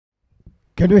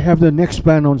Can we have the next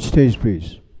band on stage,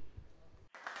 please?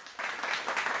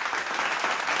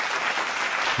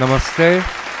 Namaste.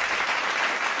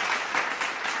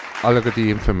 अलिकति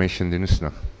information दिनुस् न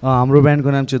हाम्रो ब्यान्डको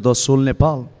नाम चाहिँ द सोल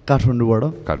नेपाल काठमाडौँबाट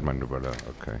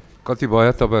ओके कति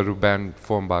भयो तपाईहरु ब्यान्ड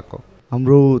फर्म भएको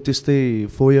हाम्रो त्यस्तै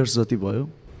 4 इयर्स जति भयो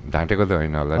ढाँटेको त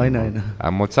हैन होला हैन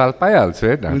म चाल पाइहाल्छु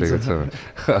है ढाँटेको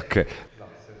छ ओके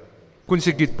कुन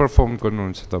चाहिँ गीत परफर्म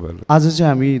गर्नुहुन्छ तपाईहरु आज चाहिँ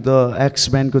हामी द एक्स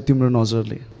ब्यान्डको तिम्रो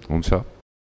नजरले हुन्छ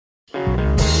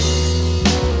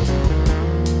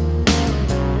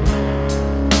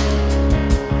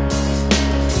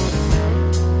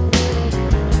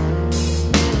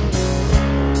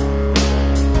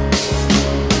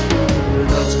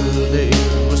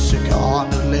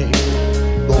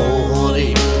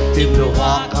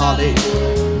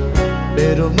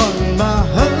मेरो मनमा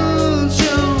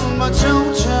हलचलमा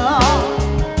छाउँछ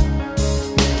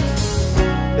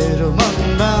मेरो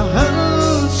मनमा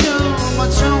हलचलमा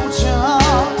छाउँछ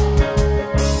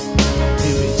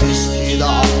तिमी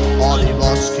जिस्किँदा अलि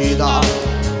बस्किँदा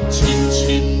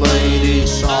छिनछिन मैले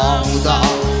साउँदा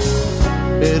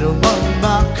मेरो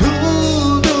मनमा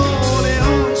खुदोले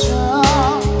हुन्छ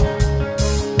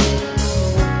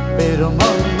मेरो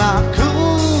मनमा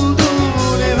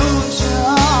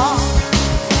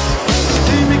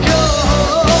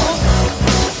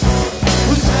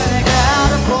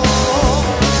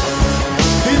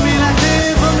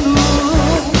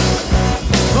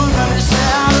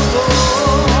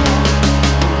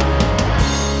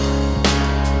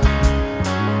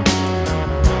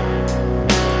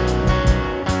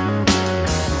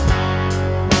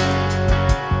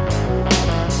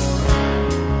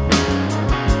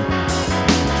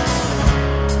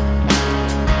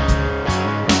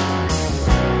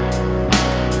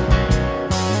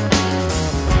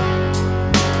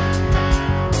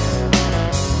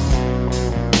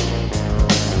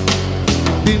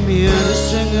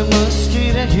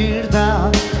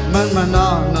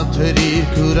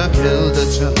कुरा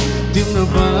खेल्दछ तिम्रो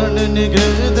वर्णन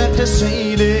गर्दा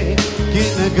कसैले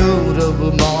किन गौरव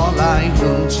मलाई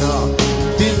हुन्छ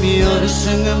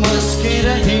तिमीहरूसँग मस्केर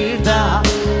हिँड्दा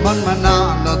मनमा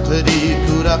नाना थरी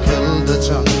कुरा खेल्दछ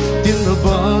तिम्रो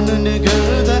वर्णन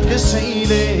गर्दा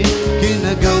कसैले किन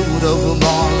गौरव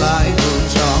मलाई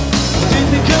हुन्छ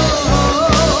तिमीको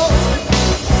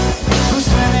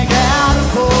खुसने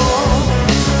गाह्रो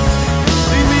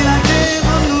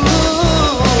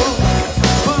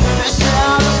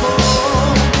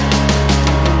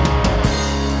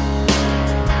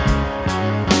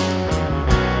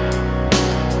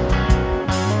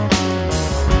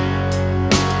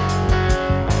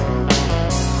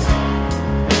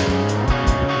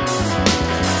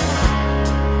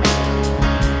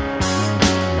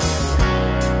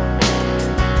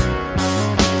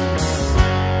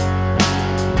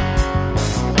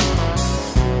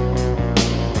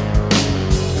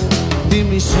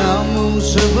सामु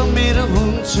सब मेरो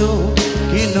हुन्छौ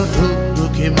किन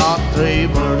ढुकढुकी मात्रै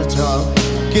बढ्छ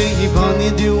केही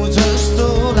भनिदिउ जस्तो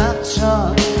लाग्छ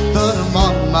तर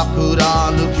मनमा कुरा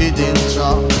लुकिदिन्छ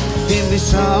तिमी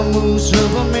सामु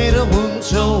सब मेरो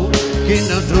हुन्छौ किन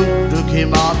ढुकढुकी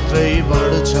मात्रै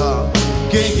बढ्छ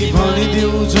केही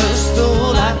भनिदिउ जस्तो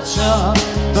लाग्छ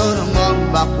तर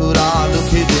मनमा कुरा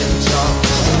लुकिदिन्छ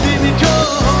तिमीको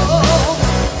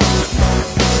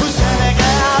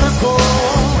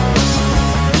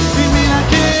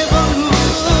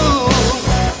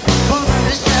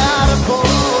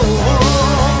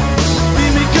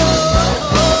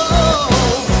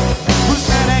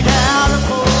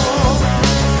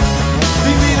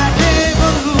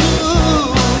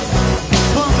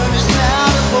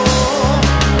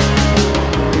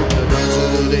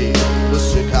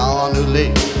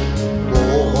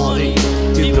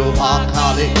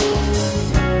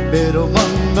मेरो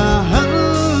मनमा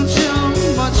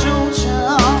हलचलमा छाउँछ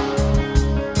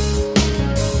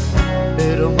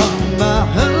मेरो मनमा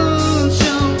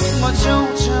हलचलमा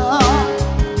छाउँछ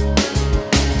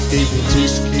तिमी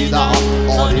जिस्किँदा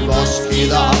अलि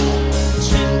बस्किँदा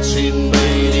छिनछिन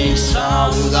मैले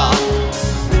साउँदा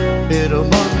मेरो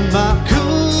मनमा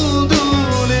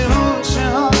खुदुले हुन्छ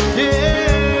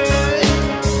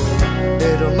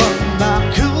मेरो मनमा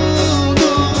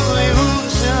खुदुले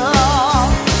हुन्छ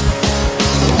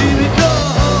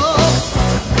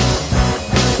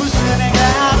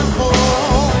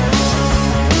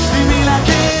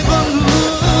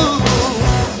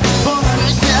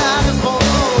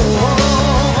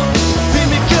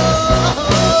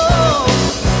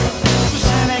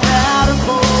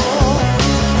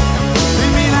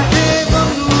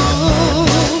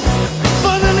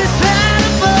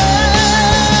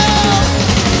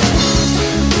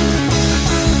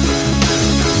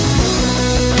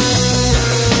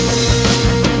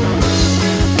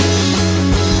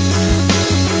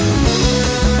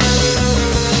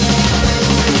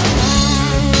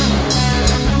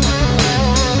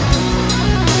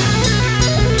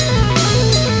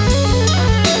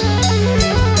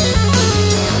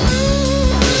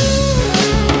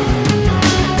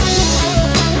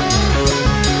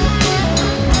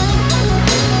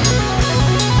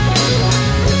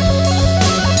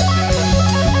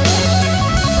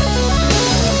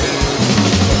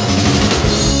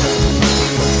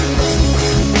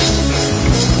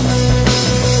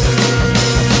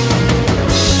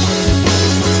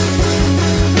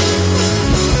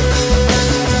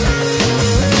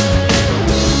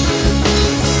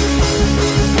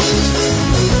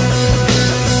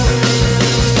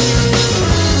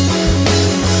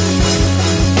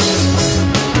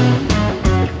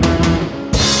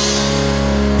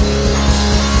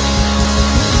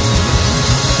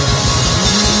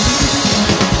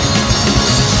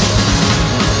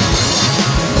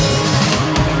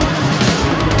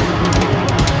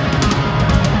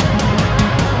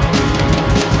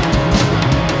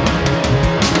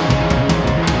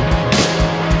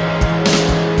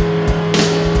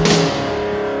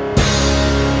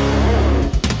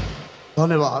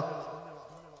धन्यवाद.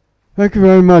 Thank you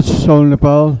very much, Soul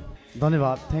Nepal.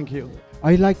 धन्यवाद. Thank you.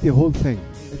 I like the whole thing.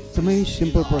 It's a very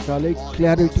simple प्रकारले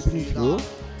clarity पनि थियो.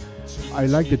 I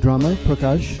like the drama,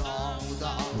 Prakash.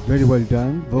 Very well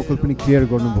done. Vocal पनि clear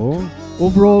गर्नुभयो.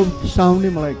 Overall sound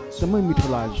मलाई एकदमै मिठो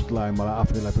लाग्यो जस्तो लाग्यो मलाई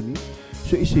आफैलाई पनि.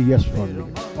 So it's a yes for me.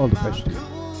 All the best to you.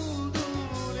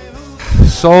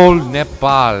 Soul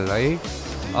Nepal है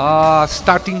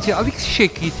स्टार्टिङ चाहिँ अलिक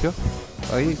सेकी थियो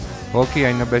है हो कि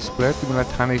होइन बेस्ट प्लेयर तिमीलाई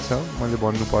थाहा नै छ मैले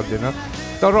भन्नु पर्दैन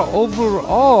तर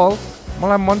ओभरअल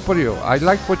मलाई मन पर्यो I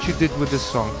like what you did with this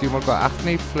song तिमीहरूको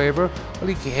आफ्नै फ्लेभर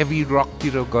अलिक हेभी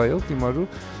रकतिर गयो तिमीहरू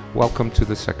welcome to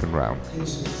the second round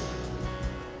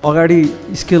अगाडि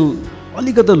स्केल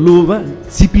अलिकति लोमा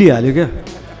चिप्लिहाल्यो क्या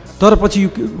तर पछि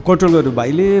कन्ट्रोल गर्यो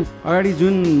भाइले अगाडि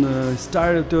जुन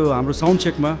स्टार त्यो हाम्रो साउन्ड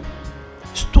चेकमा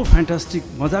यस्तो फ्यान्टास्टिक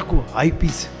मजाको हाई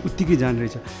पिच उत्तिकै जाने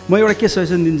रहेछ म एउटा के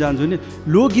सजेसन दिन चाहन्छु भने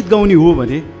लोकगीत गाउने हो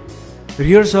भने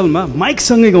रिहर्सलमा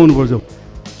माइकसँगै गाउनुपर्छ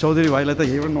चौधरी भाइलाई त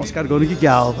यहीँबाट नमस्कार गर्नु कि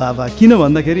क्या हो बाबा किन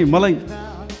भन्दाखेरि मलाई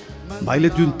भाइले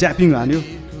जुन tapping हान्यो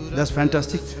that's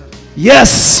fantastic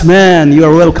yes man you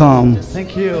are welcome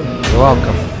thank you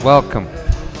welcome welcome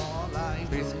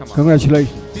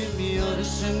Congratulations.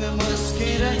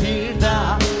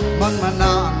 मनमा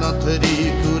नाना थरी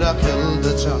कुरा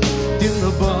खेल्दछन् तिम्रो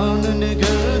वर्णन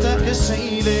गर्दा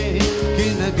कसैले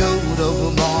किन गौरव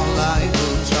मलाई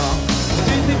हुन्छ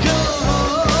तिमीको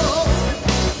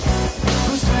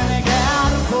खुसने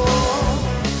गाह्रो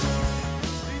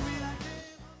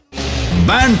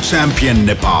Band Champion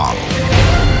Nepal.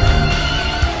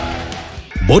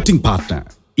 Voting partner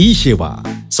eSewa,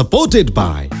 supported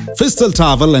by Fistal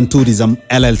Travel and Tourism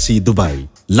LLC Dubai.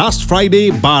 Last Friday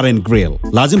Bar and Grill,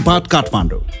 Lazimpat,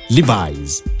 Kathmandu.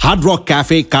 Levi's, Hard Rock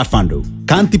Cafe, Kathmandu.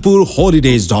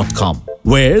 KantipurHolidays.com,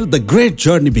 where the great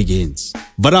journey begins.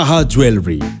 Varaha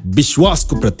Jewelry, Bishwas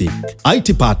Ko Pratik.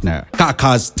 IT partner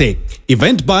Kaka's Tech.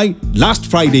 Event by Last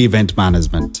Friday Event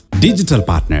Management. Digital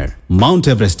partner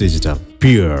Mt.Everest Digital.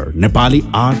 Pure Nepali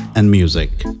art and music.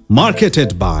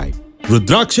 Marketed by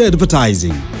Rudraksha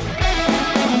Advertising.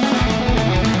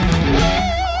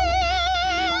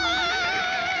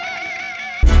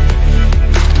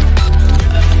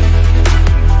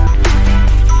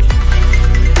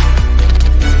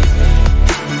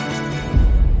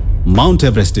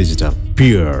 Mt.Everest Digital.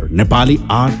 Pure Nepali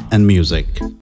art and music.